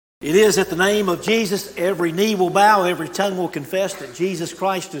It is at the name of Jesus, every knee will bow, every tongue will confess that Jesus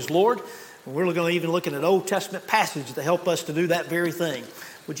Christ is Lord. And we're going to even look at an Old Testament passage to help us to do that very thing.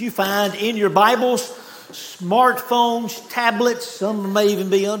 Would you find in your Bibles, smartphones, tablets, some may even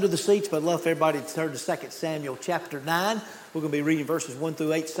be under the seats, but I'd love for everybody to turn to 2 Samuel chapter 9. We're going to be reading verses 1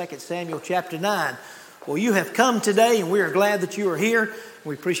 through 8, 2 Samuel chapter 9. Well, you have come today, and we are glad that you are here.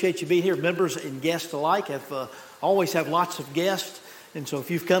 We appreciate you being here. Members and guests alike always have lots of guests. And so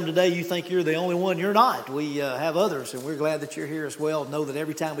if you've come today, you think you're the only one, you're not. We have others, and we're glad that you're here as well. Know that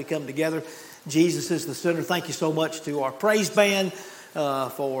every time we come together, Jesus is the center. Thank you so much to our praise band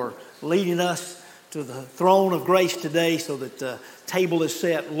for leading us to the throne of grace today so that the table is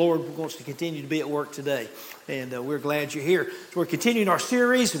set. The Lord wants to continue to be at work today, and we're glad you're here. So we're continuing our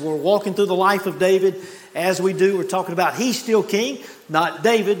series. We're walking through the life of David. As we do, we're talking about he's still king, not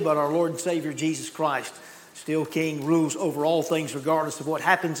David, but our Lord and Savior Jesus Christ. Still king, rules over all things regardless of what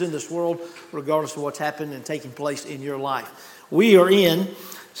happens in this world, regardless of what's happened and taking place in your life. We are in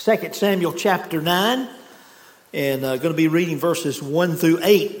 2 Samuel chapter 9 and going to be reading verses 1 through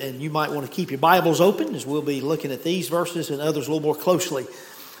 8. And you might want to keep your Bibles open as we'll be looking at these verses and others a little more closely.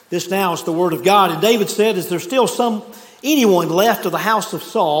 This now is the word of God. And David said, "Is there still anyone left of the house of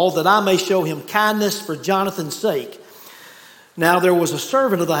Saul that I may show him kindness for Jonathan's sake? Now there was a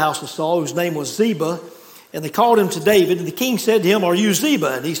servant of the house of Saul whose name was Ziba, and they called him to David, and the king said to him, 'Are you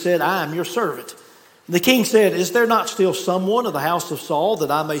Ziba?' And he said, 'I am your servant.' And the king said, 'Is there not still someone of the house of Saul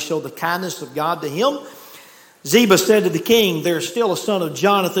that I may show the kindness of God to him?' Ziba said to the king, 'There is still a son of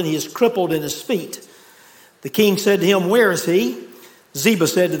Jonathan. He is crippled in his feet.' The king said to him, 'Where is he?' Ziba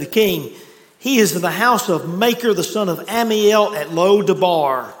said to the king, 'He is in the house of Machir, the son of Ammiel, at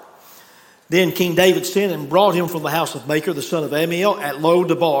Lo-debar.' Then King David sent and brought him from the house of Machir, the son of Ammiel, at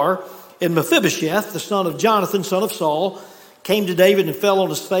Lo-debar. And Mephibosheth, the son of Jonathan, son of Saul, came to David and fell on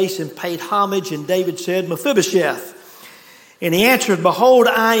his face and paid homage. And David said, 'Mephibosheth.' And he answered, 'Behold,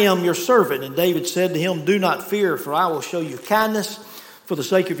 I am your servant.' And David said to him, 'Do not fear, for I will show you kindness for the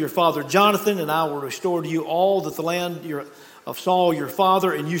sake of your father Jonathan, and I will restore to you all the land of Saul your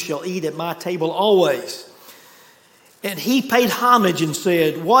father, and you shall eat at my table always.' And he paid homage and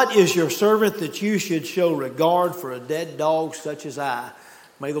said, 'What is your servant that you should show regard for a dead dog such as I?'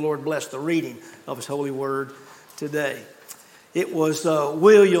 May the Lord bless the reading of his holy word today. It was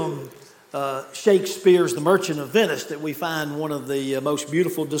William Shakespeare's The Merchant of Venice that we find one of the most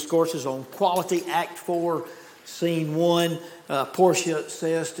beautiful discourses on quality. Act 4, Scene 1, Portia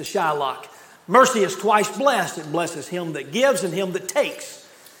says to Shylock, 'Mercy is twice blessed. It blesses him that gives and him that takes.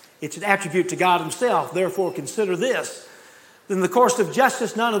 It's an attribute to God himself. Therefore consider this. In the course of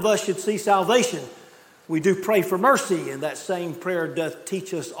justice, none of us should see salvation. We do pray for mercy, and that same prayer doth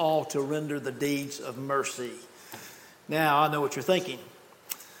teach us all to render the deeds of mercy.'" Now, I know what you're thinking.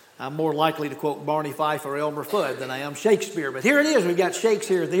 I'm more likely to quote Barney Fife or Elmer Fudd than I am Shakespeare. But here it is. We've got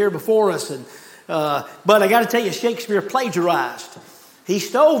Shakespeare here before us. But I got to tell you, Shakespeare plagiarized. He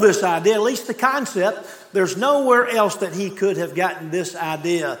stole this idea, at least the concept. There's nowhere else that he could have gotten this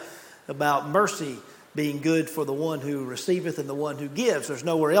idea about mercy being good for the one who receiveth and the one who gives. There's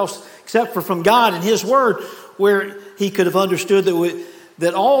nowhere else except for from God and his word where he could have understood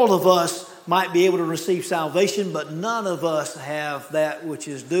that all of us might be able to receive salvation, but none of us have that which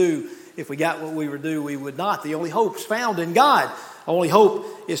is due. If we got what we were due, we would not. The only hope is found in God. Only hope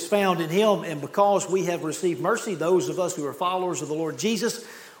is found in him. And because we have received mercy, those of us who are followers of the Lord Jesus,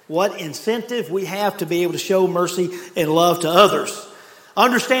 what incentive we have to be able to show mercy and love to others.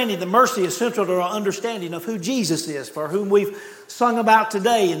 Understanding the mercy is central to our understanding of who Jesus is, for whom we've sung about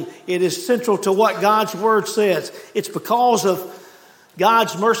today, and it is central to what God's word says. It's because of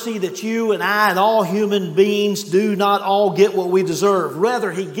God's mercy that you and I and all human beings do not all get what we deserve.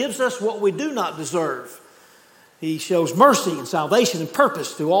 Rather, he gives us what we do not deserve. He shows mercy and salvation and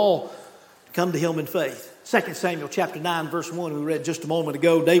purpose to all come to him in faith. 2 Samuel chapter 9, verse 1, we read just a moment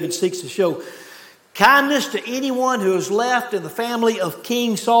ago, David seeks to show kindness to anyone who is left in the family of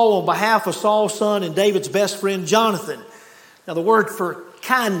King Saul on behalf of Saul's son and David's best friend Jonathan. Now the word for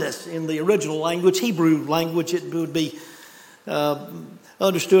kindness in the original language, Hebrew language, it would be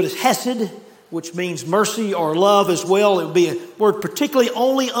understood as hesed, which means mercy or love as well. It would be a word particularly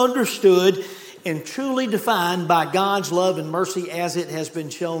only understood and truly defined by God's love and mercy as it has been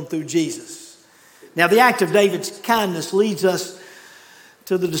shown through Jesus. Now the act of David's kindness leads us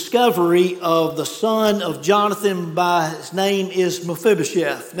to the discovery of the son of Jonathan by his name is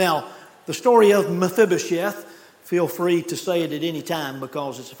Mephibosheth. Now, the story of Mephibosheth, feel free to say it at any time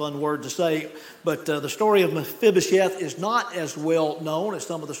because it's a fun word to say, but the story of Mephibosheth is not as well known as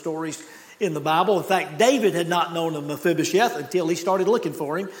some of the stories in the Bible. In fact, David had not known of Mephibosheth until he started looking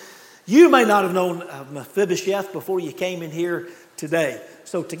for him. You may not have known of Mephibosheth before you came in here today.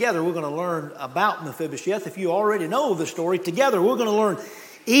 So together we're going to learn about Mephibosheth. If you already know the story, together we're going to learn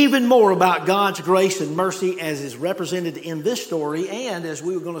even more about God's grace and mercy as is represented in this story, and as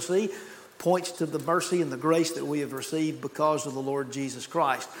we were going to see, points to the mercy and the grace that we have received because of the Lord Jesus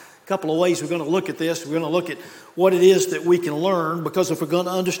Christ. A couple of ways we're going to look at this. We're going to look at what it is that we can learn, because if we're going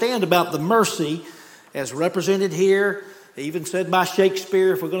to understand about the mercy as represented here, even said by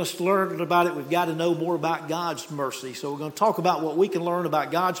Shakespeare, if we're going to learn about it, we've got to know more about God's mercy. So we're going to talk about what we can learn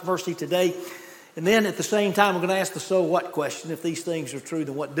about God's mercy today. And then at the same time, we're going to ask the so what question. If these things are true,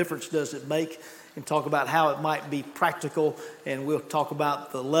 then what difference does it make? And talk about how it might be practical. And we'll talk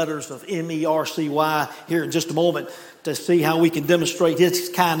about the letters of M-E-R-C-Y here in just a moment to see how we can demonstrate his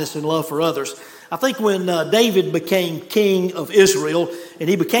kindness and love for others. I think when David became king of Israel, and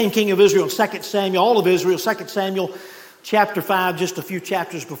he became king of Israel in 2 Samuel, all of Israel, 2 Samuel chapter 5, just a few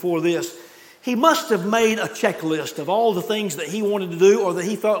chapters before this, he must have made a checklist of all the things that he wanted to do or that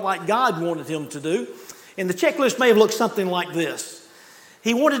he felt like God wanted him to do. And the checklist may have looked something like this.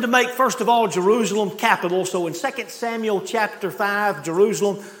 He wanted to make, first of all, Jerusalem capital. So in 2 Samuel chapter 5,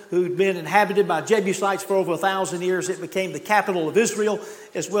 Jerusalem, who'd been inhabited by Jebusites for over 1,000 years, it became the capital of Israel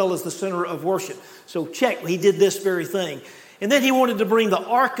as well as the center of worship. So check, he did this very thing. And then he wanted to bring the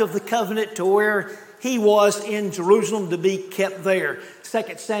Ark of the Covenant to where he was in Jerusalem, to be kept there. 2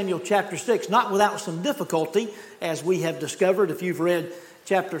 Samuel chapter 6, not without some difficulty, as we have discovered if you've read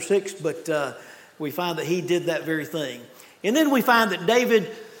chapter 6, but we find that he did that very thing. And then we find that David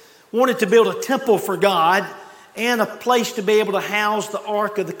wanted to build a temple for God and a place to be able to house the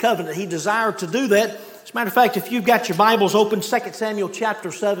Ark of the Covenant. He desired to do that. As a matter of fact, if you've got your Bibles open, 2 Samuel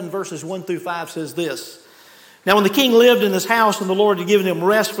chapter 7, verses 1 through 5 says this. Now when the king lived in his house and the Lord had given him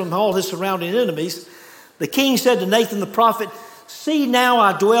rest from all his surrounding enemies, the king said to Nathan the prophet, "See now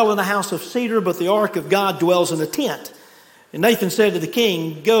I dwell in a house of cedar, but the ark of God dwells in a tent." And Nathan said to the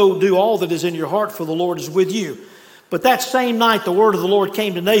king, "Go do all that is in your heart, for the Lord is with you." But that same night the word of the Lord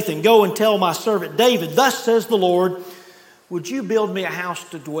came to Nathan, "Go and tell my servant David, thus says the Lord, would you build me a house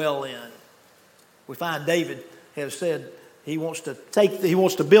to dwell in?" We find David has said he wants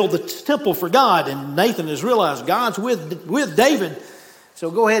to build the temple for God, and Nathan has realized God's with David.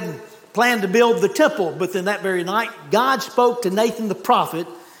 So go ahead and plan to build the temple. But then that very night, God spoke to Nathan the prophet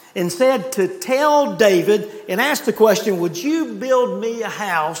and said to tell David and ask the question, "Would you build me a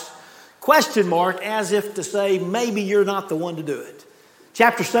house?" Question mark, as if to say, maybe you're not the one to do it.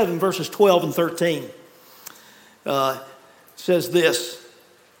 Chapter 7, verses 12 and 13 says this.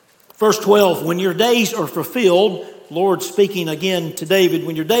 Verse 12, when your days are fulfilled, Lord speaking again to David,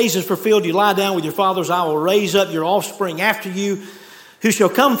 when your days are fulfilled, you lie down with your fathers, I will raise up your offspring after you, who shall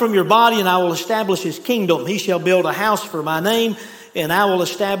come from your body, and I will establish his kingdom. He shall build a house for my name, and I will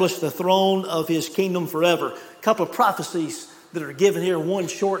establish the throne of his kingdom forever. A couple of prophecies that are given here, one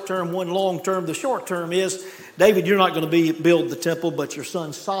short term, one long term. The short term is, David, you're not going to build the temple, but your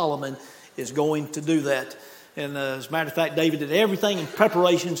son Solomon is going to do that. And as a matter of fact, David did everything in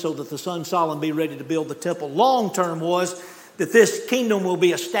preparation so that the son Solomon be ready to build the temple. Long term was that this kingdom will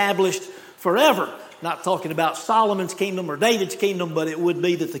be established forever. Not talking about Solomon's kingdom or David's kingdom, but it would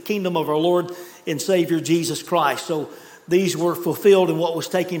be that the kingdom of our Lord and Savior Jesus Christ. So these were fulfilled in what was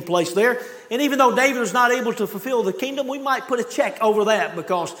taking place there. And even though David was not able to fulfill the kingdom, we might put a check over that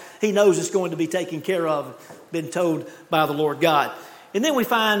because he knows it's going to be taken care of, been told by the Lord God. And then we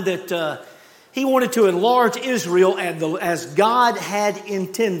find that he wanted to enlarge Israel as God had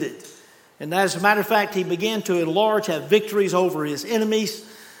intended. And as a matter of fact, he began to enlarge, have victories over his enemies,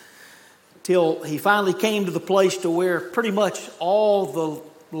 till he finally came to the place to where pretty much all the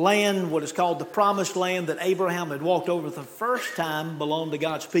land, what is called the promised land that Abraham had walked over the first time, belonged to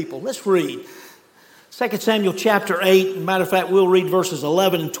God's people. Let's read 2 Samuel chapter 8. Matter of fact, we'll read verses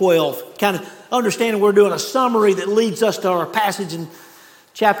 11 and 12. Kind of understanding we're doing a summary that leads us to our passage in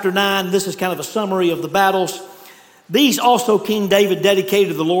chapter 9. This is kind of a summary of the battles. These also King David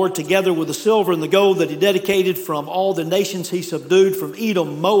dedicated to the Lord, together with the silver and the gold that he dedicated from all the nations he subdued, from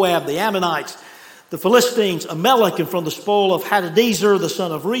Edom, Moab, the Ammonites, the Philistines, Amalek, and from the spoil of Hadadezer, the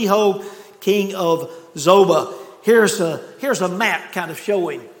son of Rehob, king of Zobah. Here's a map kind of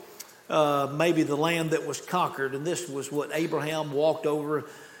showing maybe the land that was conquered. And this was what Abraham walked over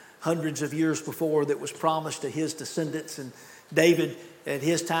hundreds of years before, that was promised to his descendants. And David, at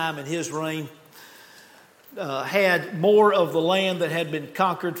his time and his reign, had more of the land that had been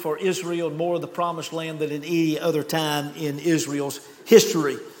conquered for Israel, and more of the promised land than at any other time in Israel's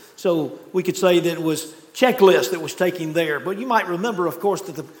history. So we could say that it was checklist that was taken there. But you might remember, of course,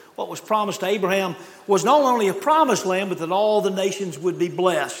 that what was promised to Abraham was not only a promised land, but that all the nations would be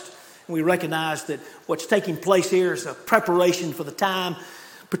blessed. And we recognize that what's taking place here is a preparation for the time,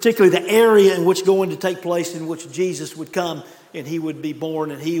 particularly the area in which going to take place, in which Jesus would come and he would be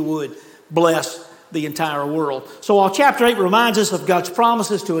born and he would bless the entire world. So while chapter 8 reminds us of God's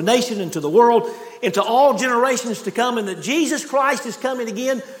promises to a nation and to the world and to all generations to come, and that Jesus Christ is coming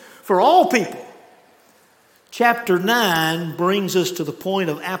again for all people, chapter 9 brings us to the point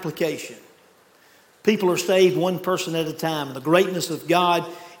of application. People are saved one person at a time. And the greatness of God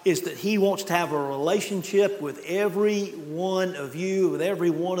is that he wants to have a relationship with every one of you, with every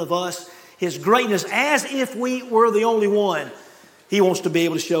one of us. His greatness, as if we were the only one, he wants to be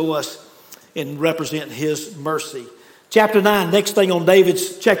able to show us and represent his mercy. Chapter 9, next thing on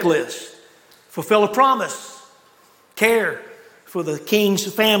David's checklist: fulfill a promise, care for the king's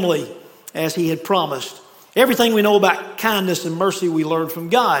family as he had promised. Everything we know about kindness and mercy we learned from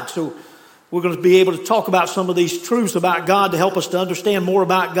God. So we're going to be able to talk about some of these truths about God to help us to understand more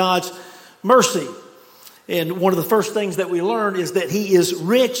about God's mercy. And one of the first things that we learn is that he is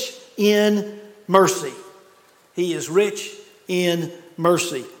rich in mercy. He is rich in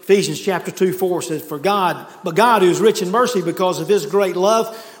mercy. Ephesians chapter 2:4 says, but God who is rich in mercy because of his great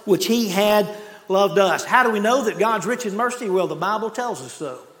love, which he had loved us. How do we know that God's rich in mercy? Well, the Bible tells us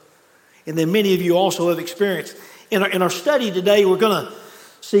so. And then many of you also have experienced. In our study today, we're going to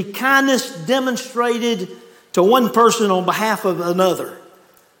see kindness demonstrated to one person on behalf of another.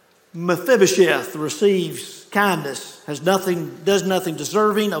 Mephibosheth receives kindness, does nothing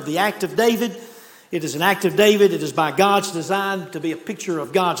deserving of the act of David. It is an act of David. It is by God's design to be a picture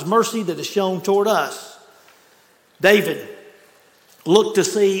of God's mercy that is shown toward us. David looked to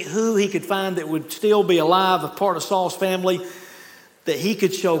see who he could find that would still be alive, a part of Saul's family, that he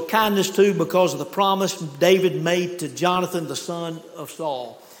could show kindness to because of the promise David made to Jonathan, the son of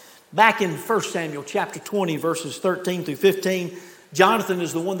Saul. Back in 1 Samuel chapter 20, verses 13 through 15, Jonathan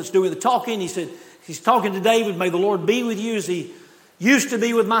is the one that's doing the talking. He said, he's talking to David, may the Lord be with you as he used to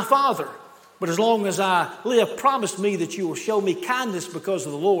be with my father. But as long as I live, promise me that you will show me kindness because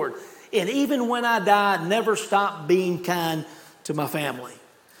of the Lord. And even when I die, never stop being kind to my family.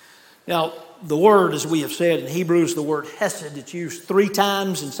 Now, the word, as we have said in Hebrews, the word hesed, it's used 3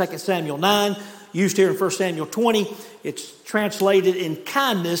 times in 2 Samuel 9, used here in 1 Samuel 20. It's translated in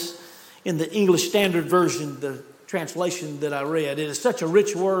kindness in the English Standard Version, the translation that I read. It is such a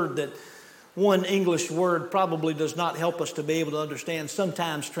rich word that one English word probably does not help us to be able to understand,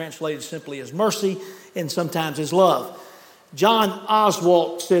 sometimes translated simply as mercy and sometimes as love. John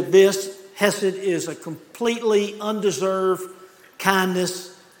Oswalt said this: hesed is a completely undeserved kindness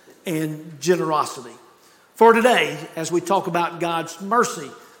and generosity. For today, as we talk about God's mercy,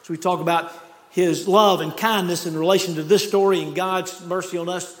 as we talk about his love and kindness in relation to this story and God's mercy on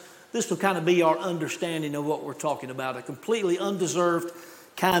us, this will kind of be our understanding of what we're talking about, a completely undeserved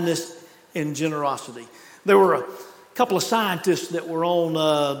kindness and generosity. There were a couple of scientists that were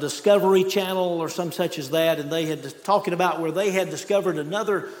on Discovery Channel or some such as that, and they had talking about where they had discovered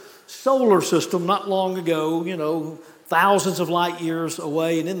another solar system not long ago, thousands of light years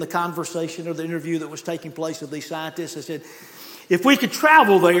away. And in the conversation or the interview that was taking place with these scientists, they said, if we could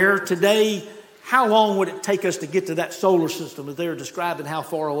travel there today, how long would it take us to get to that solar system? As they were describing how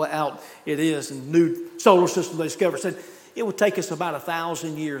far out it is, and new solar system they discovered, said it would take us about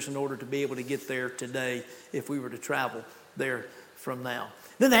 1,000 years in order to be able to get there today if we were to travel there from now.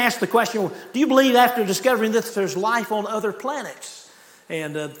 Then they asked the question, well, do you believe after discovering this there's life on other planets?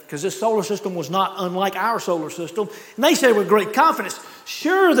 And because this solar system was not unlike our solar system. And they said with great confidence,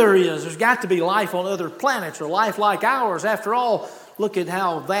 sure there is. There's got to be life on other planets or life like ours. After all, look at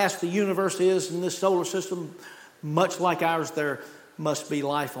how vast the universe is in this solar system. Much like ours, there must be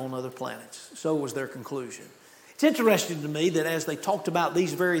life on other planets. So was their conclusion. It's interesting to me that as they talked about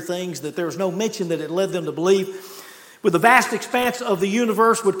these very things, that there was no mention that it led them to believe with the vast expanse of the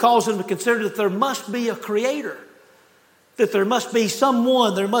universe would cause them to consider that there must be a creator. That there must be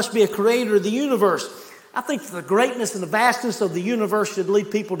someone, there must be a creator of the universe. I think the greatness and the vastness of the universe should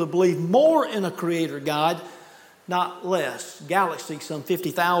lead people to believe more in a creator God, not less. Galaxies some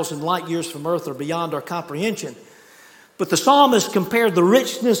 50,000 light years from Earth are beyond our comprehension. But the psalmist compared the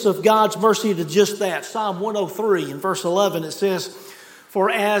richness of God's mercy to just that. Psalm 103 in verse 11, it says, for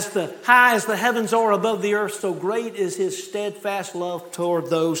as the high as the heavens are above the earth, so great is his steadfast love toward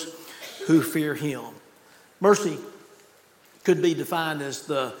those who fear him. Mercy could be defined as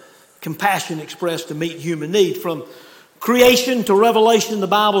the compassion expressed to meet human need. From creation to Revelation, the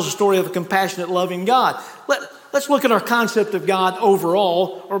Bible is a story of a compassionate, loving God. let's look at our concept of God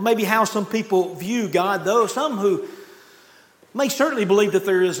overall, or maybe how some people view God, though. Some who may certainly believe that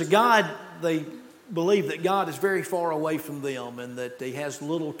there is a God, they believe that God is very far away from them and that He has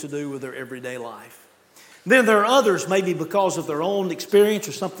little to do with their everyday life. Then there are others, maybe because of their own experience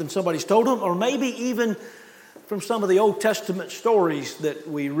or something somebody's told them, or maybe even from some of the Old Testament stories that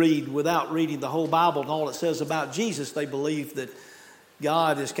we read without reading the whole Bible and all it says about Jesus. They believe that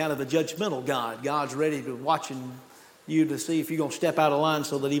God is kind of a judgmental God. God's ready to watching you to see if you're going to step out of line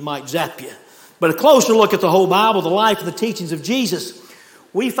so that He might zap you. But a closer look at the whole Bible, the life and the teachings of Jesus,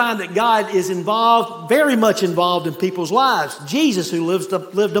 we find that God is involved, very much involved in people's lives. Jesus, who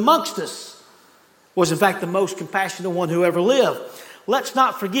lived amongst us, was in fact the most compassionate one who ever lived. Let's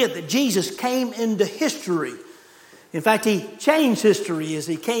not forget that Jesus came into history. In fact, He changed history as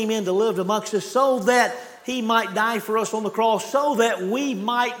He came in to live amongst us so that He might die for us on the cross, so that we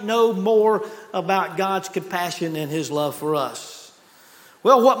might know more about God's compassion and His love for us.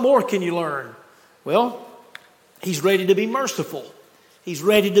 Well, what more can you learn? Well, He's ready to be merciful. He's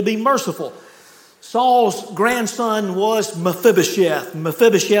ready to be merciful. Saul's grandson was Mephibosheth.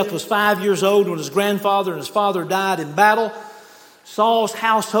 Mephibosheth was 5 years old when his grandfather and his father died in battle. Saul's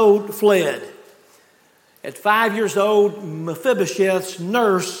household fled. At 5 years old, Mephibosheth's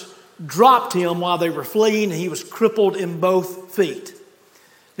nurse dropped him while they were fleeing, and he was crippled in both feet.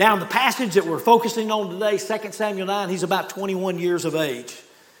 Now, in the passage that we're focusing on today, 2 Samuel 9, he's about 21 years of age.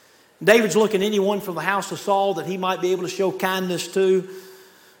 David's looking at anyone from the house of Saul that he might be able to show kindness to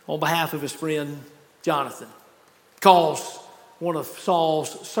on behalf of his friend Jonathan. Calls one of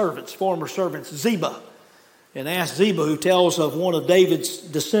Saul's servants, former servants, Ziba, and asks Ziba, who tells of one of David's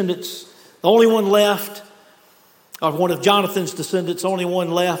descendants, the only one left, or one of Jonathan's descendants, the only one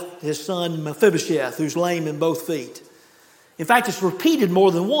left, his son Mephibosheth, who's lame in both feet. In fact, it's repeated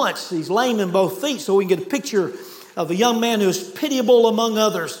more than once. He's lame in both feet, so we can get a picture of a young man who's pitiable among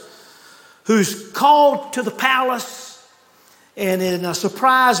others, who's called to the palace, and in a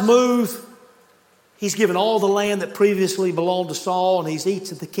surprise move, he's given all the land that previously belonged to Saul, and he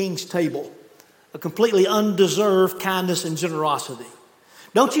eats at the king's table. A completely undeserved kindness and generosity.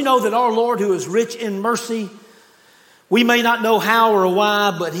 Don't you know that our Lord, who is rich in mercy, we may not know how or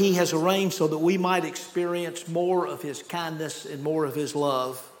why, but He has arranged so that we might experience more of His kindness and more of His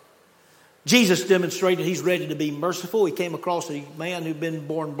love. Jesus demonstrated He's ready to be merciful. He came across a man who'd been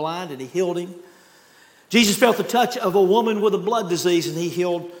born blind and He healed him. Jesus felt the touch of a woman with a blood disease and He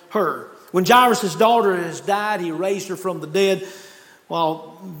healed her. When Jairus' daughter has died, He raised her from the dead.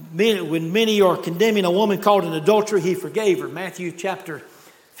 When many are condemning a woman caught in adultery, He forgave her. Matthew chapter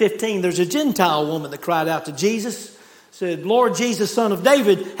 15, there's a Gentile woman that cried out to Jesus, said, "Lord Jesus, Son of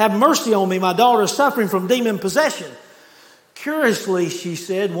David, have mercy on me. My daughter is suffering from demon possession." Curiously, she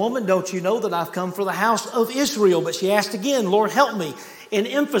said, "Woman, don't you know that I've come for the house of Israel?" But she asked again, "Lord, help me." In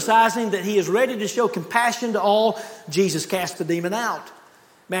emphasizing that He is ready to show compassion to all, Jesus cast the demon out.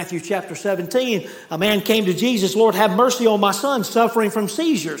 Matthew chapter 17, a man came to Jesus, "Lord, have mercy on my son suffering from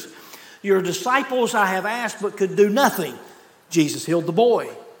seizures. Your disciples I have asked but could do nothing." Jesus healed the boy.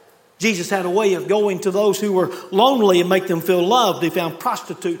 Jesus had a way of going to those who were lonely and make them feel loved. He found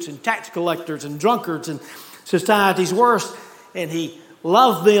prostitutes and tax collectors and drunkards and society's worst, and He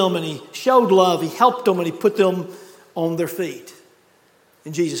loved them and He showed love. He helped them and He put them on their feet.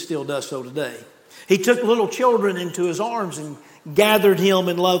 And Jesus still does so today. He took little children into His arms and gathered him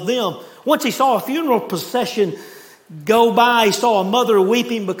and loved them. Once He saw a funeral procession go by, He saw a mother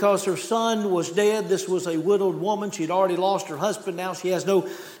weeping because her son was dead. This was a widowed woman. She'd already lost her husband. Now she has no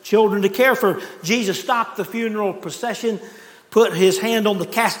children to care for. Jesus stopped the funeral procession, put His hand on the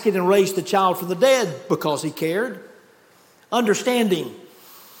casket and raised the child from the dead because He cared. Understand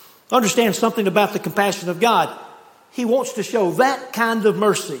something about the compassion of God. He wants to show that kind of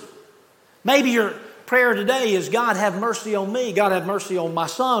mercy. Maybe your prayer today is, "God, have mercy on me. God, have mercy on my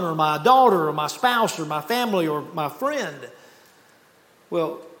son or my daughter or my spouse or my family or my friend."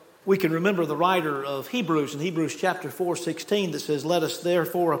 Well, we can remember the writer of Hebrews in Hebrews chapter 4:16 that says, "Let us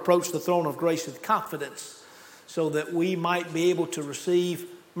therefore approach the throne of grace with confidence so that we might be able to receive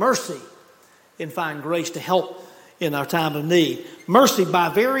mercy and find grace to help in our time of need." Mercy, by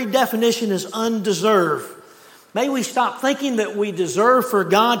very definition, is undeserved. May we stop thinking that we deserve for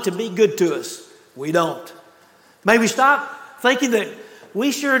God to be good to us. We don't. May we stop thinking that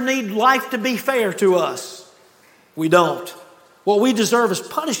we sure need life to be fair to us. We don't. What we deserve is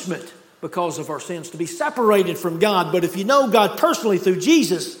punishment because of our sins, to be separated from God. But if you know God personally through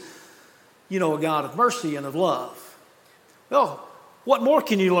Jesus, you know a God of mercy and of love. Well, what more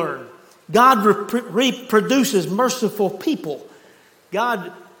can you learn? God reproduces merciful people.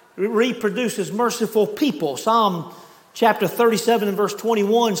 God reproduces merciful people. Psalm chapter 37 and verse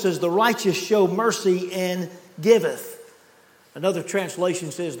 21 says, the righteous show mercy and giveth. Another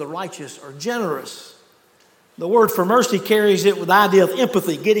translation says, the righteous are generous. The word for mercy carries it with the idea of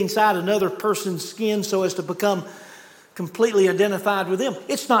empathy, getting inside another person's skin so as to become completely identified with them.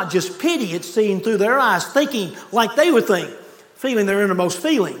 It's not just pity, it's seeing through their eyes, thinking like they would think, feeling their innermost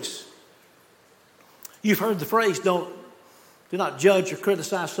feelings. You've heard the phrase, do not judge or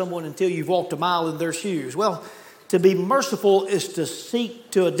criticize someone until you've walked a mile in their shoes. Well, to be merciful is to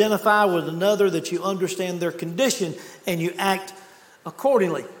seek to identify with another that you understand their condition and you act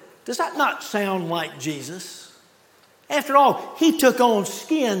accordingly. Does that not sound like Jesus? After all, he took on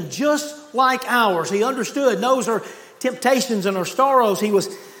skin just like ours. He understood, knows our temptations and our sorrows.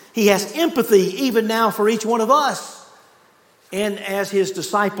 He has empathy even now for each one of us. And as his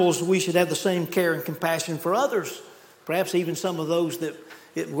disciples, we should have the same care and compassion for others. Perhaps even some of those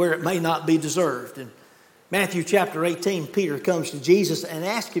where it may not be deserved. In Matthew chapter 18, Peter comes to Jesus and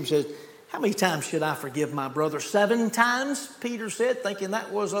asks him, says, how many times should I forgive my brother? 7 times, Peter said, thinking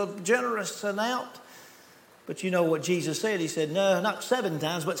that was a generous amount. But you know what Jesus said? He said, no, not 7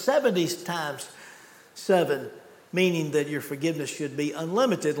 times, but 70 times 7, meaning that your forgiveness should be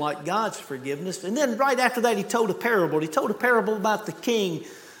unlimited like God's forgiveness. And then right after that, he told a parable. He told a parable about the king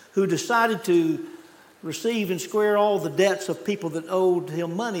who decided to receive and square all the debts of people that owed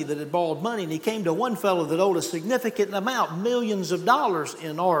him money, that had borrowed money. And he came to one fellow that owed a significant amount, millions of dollars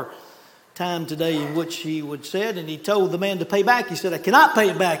in our time today, in which he would said, and he told the man to pay back. He said, I cannot pay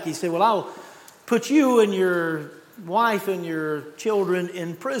it back. He said, well, I'll put you and your wife and your children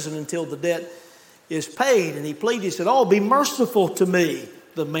in prison until the debt is paid. And he pleaded, he said, oh, be merciful to me.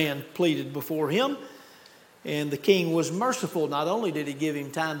 The man pleaded before him. And the king was merciful. Not only did he give him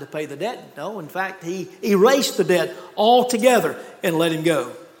time to pay the debt, no, in fact, he erased the debt altogether and let him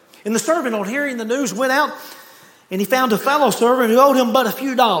go. And the servant, on hearing the news, went out and he found a fellow servant who owed him but a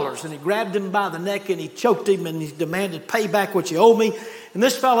few dollars. And he grabbed him by the neck and he choked him and he demanded, pay back what you owe me. And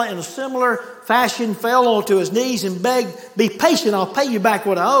this fellow, in a similar fashion, fell onto his knees and begged, be patient, I'll pay you back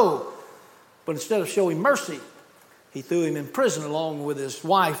what I owe. But instead of showing mercy, he threw him in prison along with his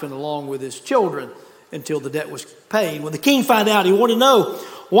wife and along with his children until the debt was paid. When the king found out, he wanted to know,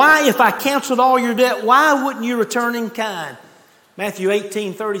 why, if I canceled all your debt, why wouldn't you return in kind? Matthew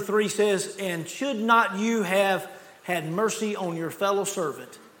 18:33 says, and should not you have had mercy on your fellow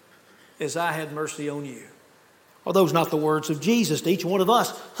servant as I had mercy on you? Are those not the words of Jesus to each one of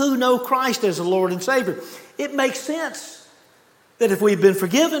us who know Christ as the Lord and Savior? It makes sense that if we've been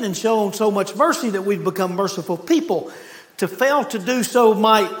forgiven and shown so much mercy that we've become merciful people. To fail to do so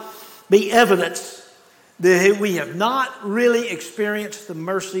might be evidence that we have not really experienced the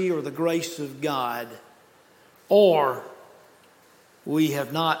mercy or the grace of God, or we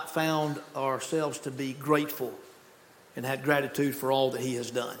have not found ourselves to be grateful and had gratitude for all that he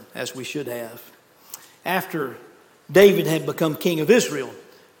has done, as we should have. After David had become king of Israel,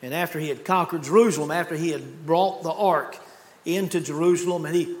 and after he had conquered Jerusalem, after he had brought the ark into Jerusalem,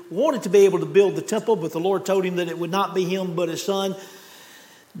 and he wanted to be able to build the temple, but the Lord told him that it would not be him but his son,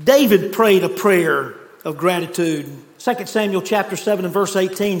 David prayed a prayer of gratitude. 2 Samuel chapter 7 and verse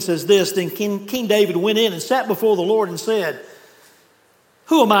 18 says this, then King David went in and sat before the Lord and said,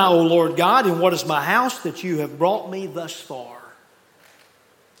 who am I, O Lord God, and what is my house that you have brought me thus far?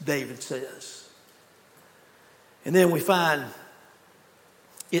 David says. And then we find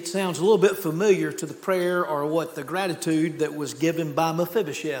it sounds a little bit familiar to the prayer or what the gratitude that was given by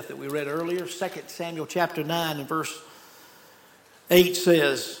Mephibosheth that we read earlier. 2 Samuel chapter 9 and verse 8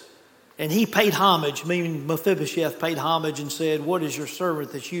 says, and he paid homage, meaning Mephibosheth paid homage and said, what is your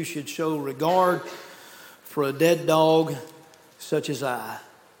servant that you should show regard for a dead dog such as I?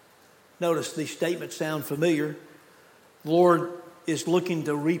 Notice these statements sound familiar. The Lord is looking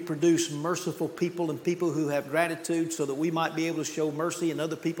to reproduce merciful people and people who have gratitude so that we might be able to show mercy and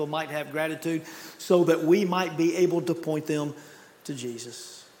other people might have gratitude so that we might be able to point them to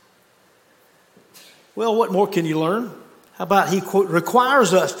Jesus. Well, what more can you learn? How about he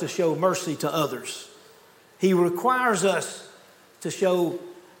requires us to show mercy to others? He requires us to show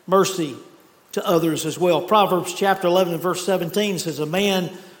mercy to others as well. Proverbs chapter 11 and verse 17 says, a man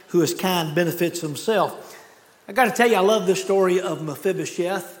who is kind benefits himself. I got to tell you, I love this story of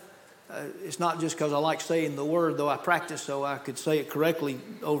Mephibosheth. It's not just because I like saying the word, though I practice so I could say it correctly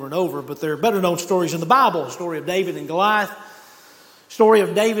over and over, but there are better known stories in the Bible. The story of David and Goliath, story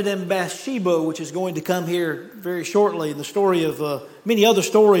of David and Bathsheba, which is going to come here very shortly, and the story of many other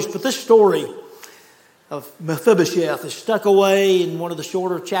stories. But this story of Mephibosheth is stuck away in one of the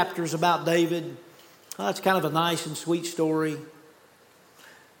shorter chapters about David. It's kind of a nice and sweet story.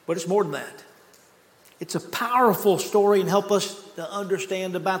 But But it's more than that. It's a powerful story and help us to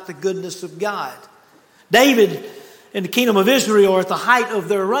understand about the goodness of God. David and the kingdom of Israel are at the height of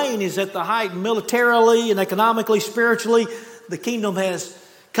their reign, is at the height militarily and economically, spiritually. The kingdom has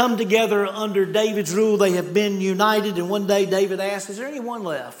come together under David's rule. They have been united. And one day David asked, is there anyone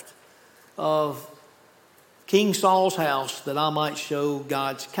left of King Saul's house that I might show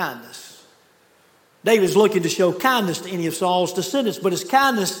God's kindness? David's looking to show kindness to any of Saul's descendants, but his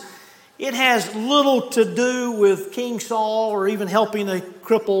kindness, it has little to do with King Saul or even helping a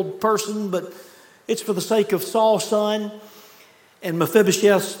crippled person, but it's for the sake of Saul's son and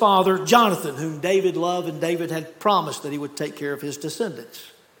Mephibosheth's father, Jonathan, whom David loved, and David had promised that he would take care of his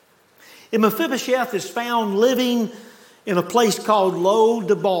descendants. And Mephibosheth is found living in a place called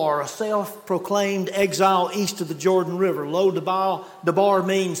Lo-Debar, a self-proclaimed exile east of the Jordan River. Lo-Debar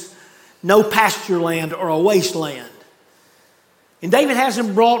means no pasture land or a wasteland. And David has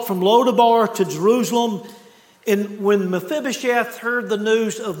him brought from Lo-Debar to Jerusalem. And when Mephibosheth heard the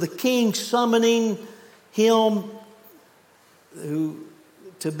news of the king summoning him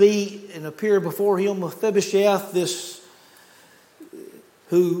to be and appear before him, Mephibosheth,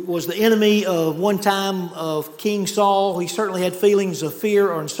 who was the enemy of one time of King Saul, he certainly had feelings of fear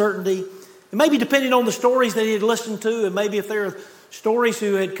or uncertainty. And maybe depending on the stories that he had listened to, and maybe if there are stories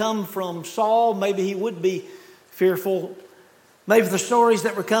who had come from Saul, maybe he would be fearful. Maybe the stories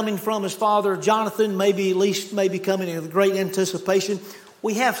that were coming from his father Jonathan, maybe coming in with great anticipation.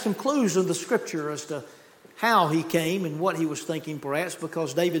 We have some clues in the scripture as to how he came and what he was thinking perhaps,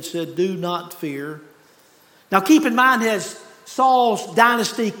 because David said, do not fear. Now keep in mind, as Saul's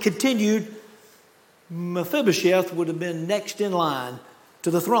dynasty continued, Mephibosheth would have been next in line to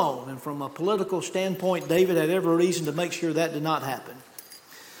the throne. And from a political standpoint, David had every reason to make sure that did not happen.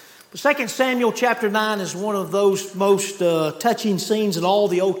 But 2 Samuel chapter 9 is one of those most touching scenes in all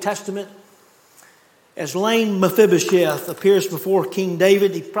the Old Testament. As lame Mephibosheth appears before King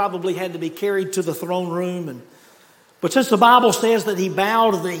David, he probably had to be carried to the throne room. But since the Bible says that he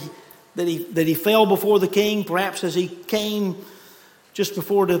bowed, that he fell before the king, perhaps as he came just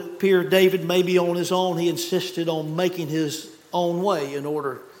before to appear David, maybe on his own, he insisted on making his own way in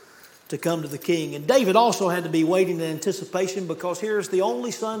order to come to the king. And David also had to be waiting in anticipation, because here's the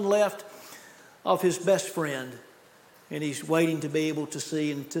only son left of his best friend. And he's waiting to be able to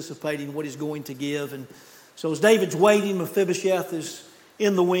see, anticipating what he's going to give. And so as David's waiting, Mephibosheth is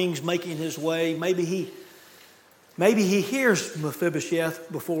in the wings making his way. Maybe he hears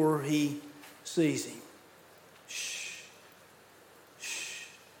Mephibosheth before he sees him. Shh. Shh.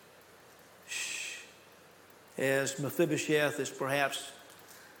 Shh. As Mephibosheth is perhaps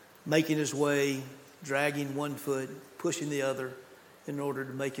making his way, dragging one foot, pushing the other in order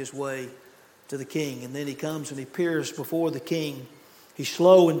to make his way to the king. And then he comes and he appears before the king. He's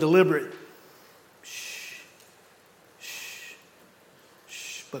slow and deliberate. Shh. Shh.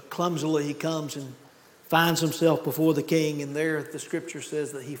 Shh. But clumsily he comes and finds himself before the king, and there the scripture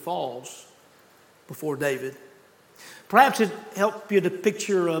says that he falls before David. Perhaps it helped you to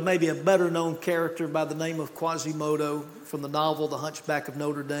picture maybe a better known character by the name of Quasimodo from the novel The Hunchback of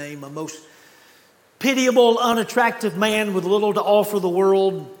Notre Dame, a most pitiable, unattractive man with little to offer the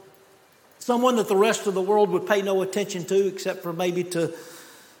world, someone that the rest of the world would pay no attention to except for maybe to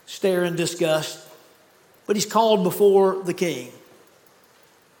stare in disgust. But he's called before the king.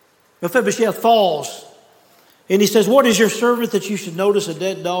 Mephibosheth falls. And he says, what is your servant that you should notice a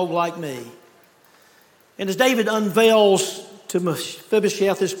dead dog like me? And as David unveils to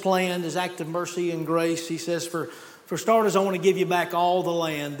Mephibosheth his plan, his act of mercy and grace, he says, for starters, I want to give you back all the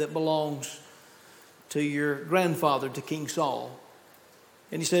land that belongs to your grandfather, to King Saul.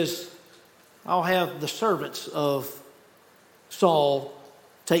 And he says, I'll have the servants of Saul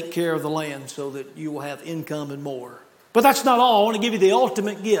take care of the land so that you will have income and more. But that's not all. I want to give you the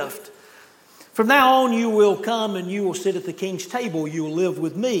ultimate gift. From now on, you will come and you will sit at the king's table. You will live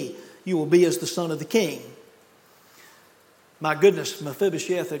with me. You will be as the son of the king. My goodness,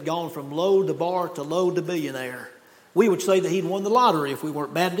 Mephibosheth had gone from Lo-Debar to Lo-de-billionaire. We would say that he'd won the lottery if we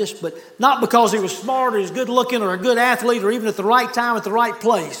weren't Baptists, but not because he was smart or he's good looking or a good athlete or even at the right time at the right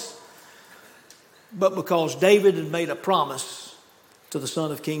place, but because David had made a promise to the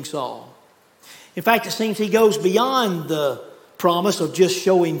son of King Saul. In fact, it seems he goes beyond the promise of just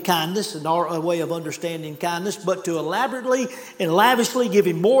showing kindness and our way of understanding kindness, but to elaborately and lavishly give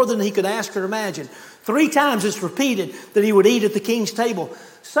him more than he could ask or imagine. 3 times it's repeated that he would eat at the king's table.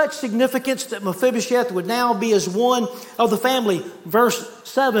 Such significance that Mephibosheth would now be as one of the family. Verse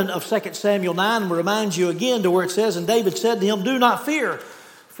 7 of 2 Samuel 9 reminds you again to where it says, and David said to him, do not fear,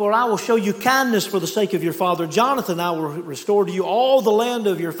 For I will show you kindness for the sake of your father Jonathan. I will restore to you all the land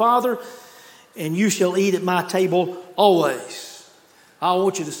of your father, and you shall eat at my table always. I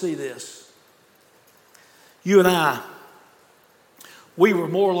want you to see this. You and I, we were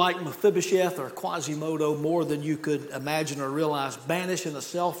more like Mephibosheth or Quasimodo more than you could imagine or realize, banished in a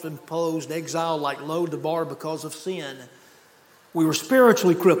self-imposed exile like Lo-debar because of sin. We were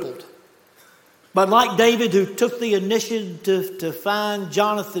spiritually crippled. But like David, who took the initiative to find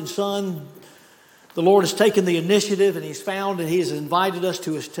Jonathan's son, the Lord has taken the initiative and He's found and He has invited us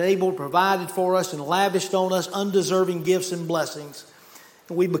to His table, provided for us and lavished on us undeserving gifts and blessings.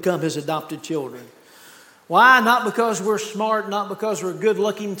 And we become His adopted children. Why? Not because we're smart, not because we're good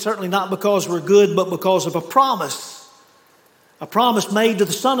looking, certainly not because we're good, but because of a promise. A promise made to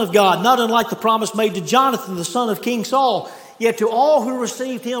the Son of God, not unlike the promise made to Jonathan, the son of King Saul. Yet to all who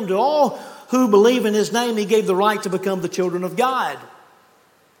received Him, to all who believe in His name, He gave the right to become the children of God.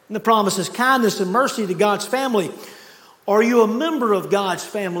 And the promise is kindness and mercy to God's family. Are you a member of God's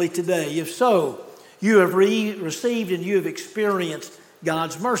family today? If so, you have received and you have experienced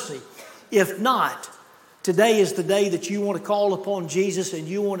God's mercy. If not, today is the day that you want to call upon Jesus and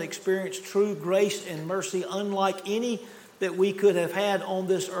you want to experience true grace and mercy unlike any that we could have had on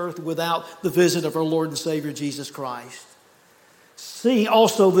this earth without the visit of our Lord and Savior Jesus Christ. See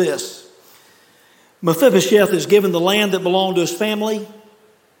also this. Mephibosheth is given the land that belonged to his family.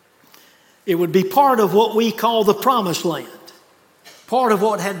 It would be part of what we call the promised land. Part of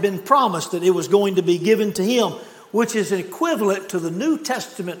what had been promised that it was going to be given to him, which is equivalent to the New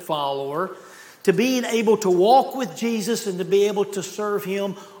Testament follower to being able to walk with Jesus and to be able to serve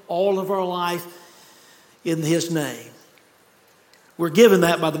Him all of our life in His name. We're given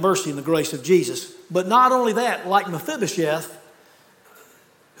that by the mercy and the grace of Jesus. But not only that, like Mephibosheth,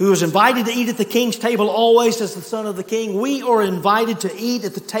 who was invited to eat at the king's table always as the son of the king, we are invited to eat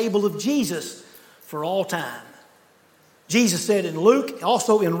at the table of Jesus for all time. Jesus said in Luke,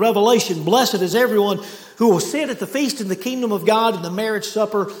 also in Revelation, "Blessed is everyone who will sit at the feast in the kingdom of God and the marriage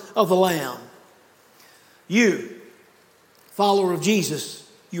supper of the Lamb." You, follower of Jesus,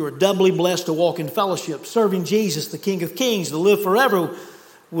 you are doubly blessed to walk in fellowship, serving Jesus, the King of Kings, to live forever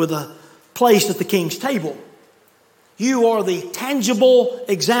with a place at the King's table. You are the tangible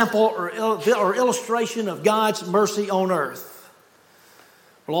example or illustration of God's mercy on earth.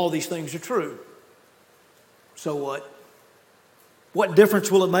 Well, all these things are true. So what? What difference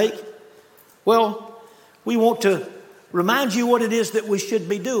will it make? Well, we want to remind you what it is that we should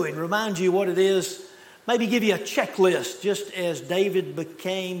be doing. Remind you what it is. Maybe give you a checklist. Just as David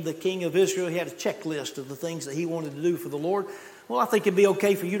became the king of Israel, he had a checklist of the things that he wanted to do for the Lord. Well, I think it'd be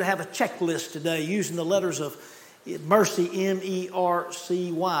okay for you to have a checklist today using the letters of mercy,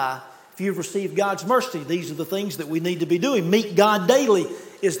 M-E-R-C-Y. If you've received God's mercy, these are the things that we need to be doing. Meet God daily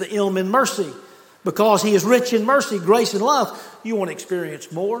is the M in mercy. Because He is rich in mercy, grace, and love. You want to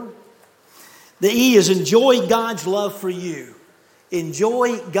experience more? The E is enjoy God's love for you.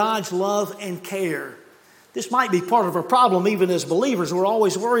 Enjoy God's love and care. This might be part of our problem even as believers. We're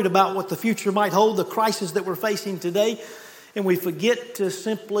always worried about what the future might hold, the crisis that we're facing today. And we forget to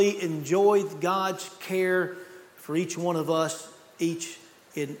simply enjoy God's care for each one of us each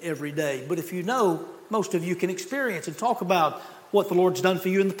and every day. But if you know, most of you can experience and talk about what the Lord's done for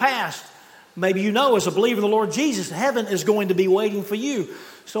you in the past. Maybe you know as a believer in the Lord Jesus, heaven is going to be waiting for you.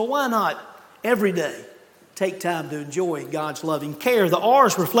 So why not every day take time to enjoy God's loving care? The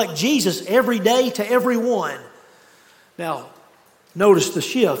R's reflect Jesus every day to everyone. Now, notice the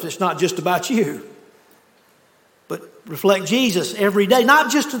shift. It's not just about you, but reflect Jesus every day.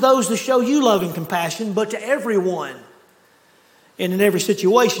 Not just to those that show you love and compassion, but to everyone. And in every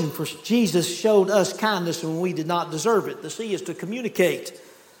situation, for Jesus showed us kindness when we did not deserve it. The C is to communicate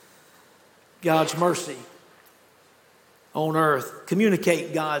God's mercy on earth.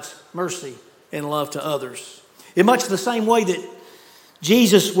 Communicate God's mercy and love to others. In much the same way that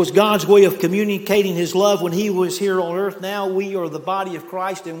Jesus was God's way of communicating His love when He was here on earth, now we are the body of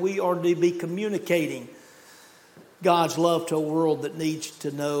Christ and we are to be communicating God's love to a world that needs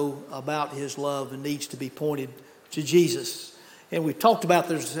to know about His love and needs to be pointed to Jesus. And we've talked about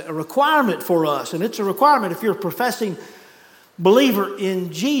there's a requirement for us, and it's a requirement if you're a professing believer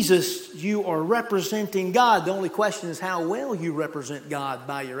in Jesus, you are representing God. The only question is how well you represent God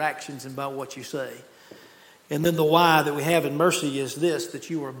by your actions and by what you say. And then the why that we have in mercy is this, that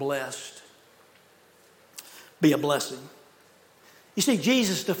you are blessed. Be a blessing. You see,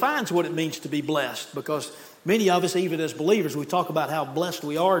 Jesus defines what it means to be blessed, because many of us, even as believers, we talk about how blessed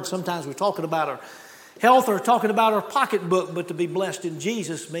we are, and sometimes we're talking about our health or talking about our pocketbook, but to be blessed in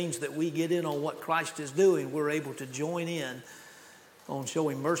Jesus means that we get in on what Christ is doing. We're able to join in on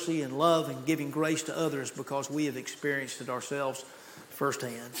showing mercy and love and giving grace to others because we have experienced it ourselves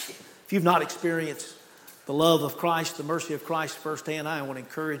firsthand. If you've not experienced the love of Christ, the mercy of Christ firsthand, I want to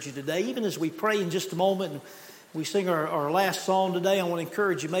encourage you today. Even as we pray in just a moment and we sing our last song today, I want to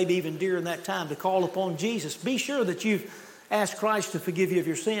encourage you, maybe even during that time, to call upon Jesus. Be sure that you've asked Christ to forgive you of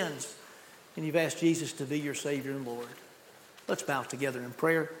your sins and you've asked Jesus to be your Savior and Lord. Let's bow together in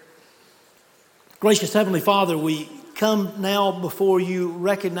prayer. Gracious Heavenly Father, we come now before you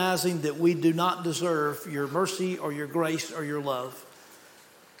recognizing that we do not deserve your mercy or your grace or your love.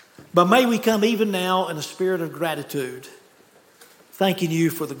 But may we come even now in a spirit of gratitude, thanking you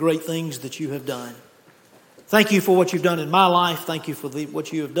for the great things that you have done. Thank you for what you've done in my life. Thank you for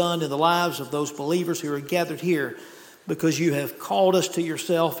what you have done in the lives of those believers who are gathered here, because you have called us to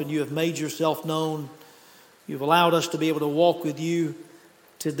yourself and you have made yourself known. You've allowed us to be able to walk with you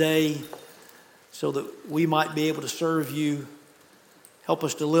today so that we might be able to serve you. Help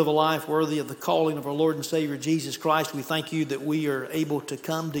us to live a life worthy of the calling of our Lord and Savior Jesus Christ. We thank you that we are able to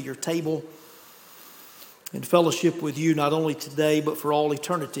come to your table in fellowship with you, not only today, but for all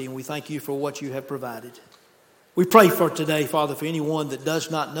eternity. And we thank you for what you have provided. We pray for today, Father, for anyone that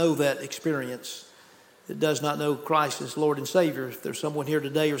does not know that experience, that does not know Christ as Lord and Savior. If there's someone here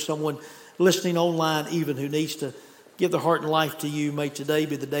today or someone listening online even who needs to give their heart and life to you, may today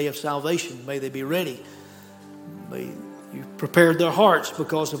be the day of salvation. May they be ready. May you've prepared their hearts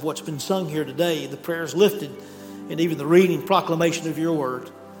because of what's been sung here today, the prayers lifted, and even the reading, proclamation of your word.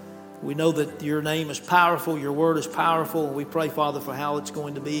 We know that your name is powerful, your word is powerful, and we pray, Father, for how it's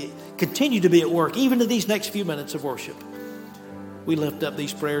going to continue to be at work, even in these next few minutes of worship. We lift up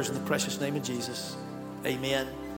these prayers in the precious name of Jesus. Amen.